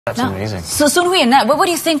That's amazing. So Soon Hui and Nat, what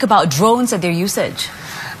do you think about drones and their usage?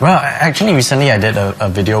 Well, actually, recently I did a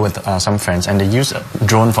video with some friends, and they used a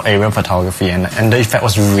drone for aerial photography, and the effect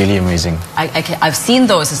was really amazing. I've seen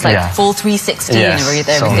those. It's like full 360 and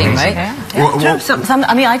everything, so right?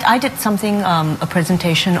 Yeah. I did something, a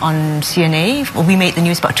presentation on CNA. We made the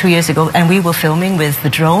news about 2 years ago, and we were filming with the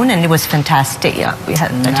drone, and it was fantastic. Yeah, we had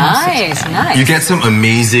fantastic. Nice. You get some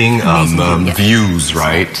amazing views,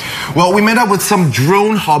 right? Well, we met up with some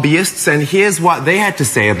drone hobbyists, and here's what they had to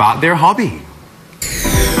say about their hobby.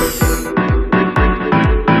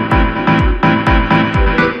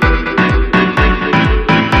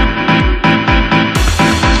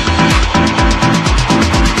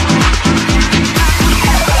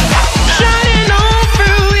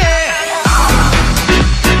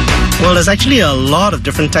 Well, there's actually a lot of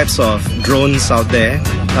different types of drones out there.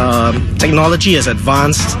 Technology has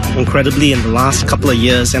advanced incredibly in the last couple of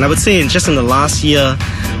years, and I would say just in the last year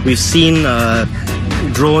we've seen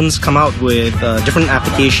drones come out with different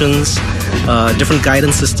applications, different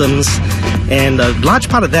guidance systems, and a large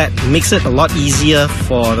part of that makes it a lot easier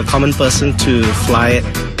for the common person to fly it.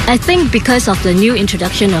 I think because of the new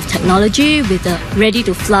introduction of technology with a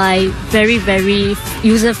ready-to-fly, very, very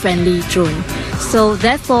user-friendly drone. So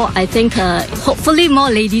therefore, I think hopefully more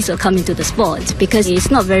ladies will come into the sport because it's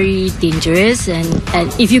not very dangerous, and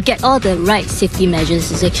if you get all the right safety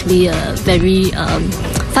measures, it's actually a very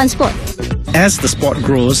fun sport. As the sport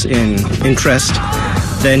grows in interest,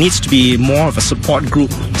 there needs to be more of a support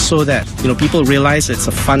group so that people realize it's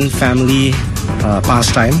a fun family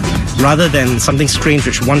pastime rather than something strange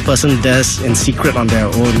which one person does in secret on their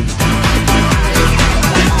own.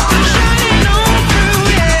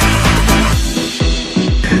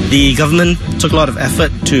 The government took a lot of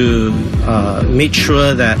effort to make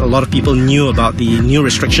sure that a lot of people knew about the new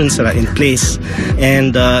restrictions that are in place,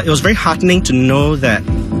 and it was very heartening to know that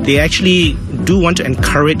they actually do want to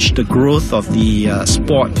encourage the growth of the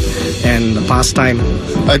sport and the pastime.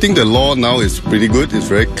 I think the law now is pretty good, it's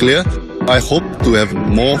very clear. I hope to have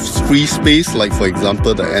more free space, like for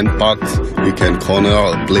example the end parks, we can corner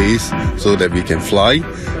out a place so that we can fly,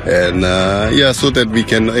 and so that we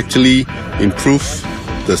can actually improve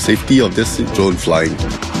the safety of this drone flying.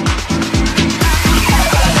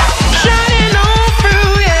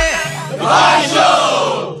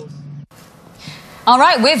 All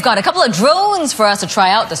right, we've got a couple of drones for us to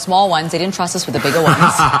try out. The small ones, they didn't trust us with the bigger ones.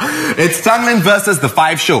 It's Tanglin versus the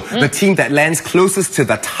 5 Show. The team that lands closest to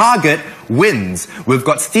the target wins. We've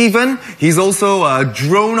got Stephen. He's also a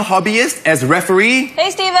drone hobbyist as referee.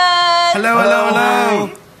 Hey, Stephen. Hello, hello,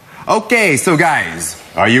 hello. Okay, so guys,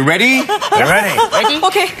 are you ready? They're ready. Ready?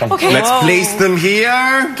 Okay. Let's place them here.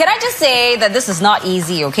 Can I just say that this is not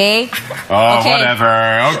easy, okay?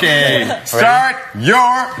 Whatever. Okay. Start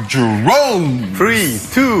your drone. 3,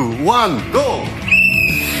 2, 1, go!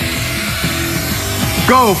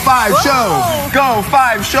 Go 5 Show. Go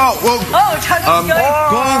 5 Show. Whoa. Oh, Tanglin is going.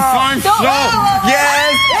 Go 5 Show.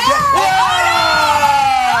 Yes.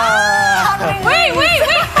 Wait.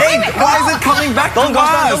 Hey, why is it coming back to us?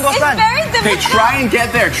 It's very difficult. Okay, try and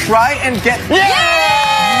get there. Try and get... Yeah!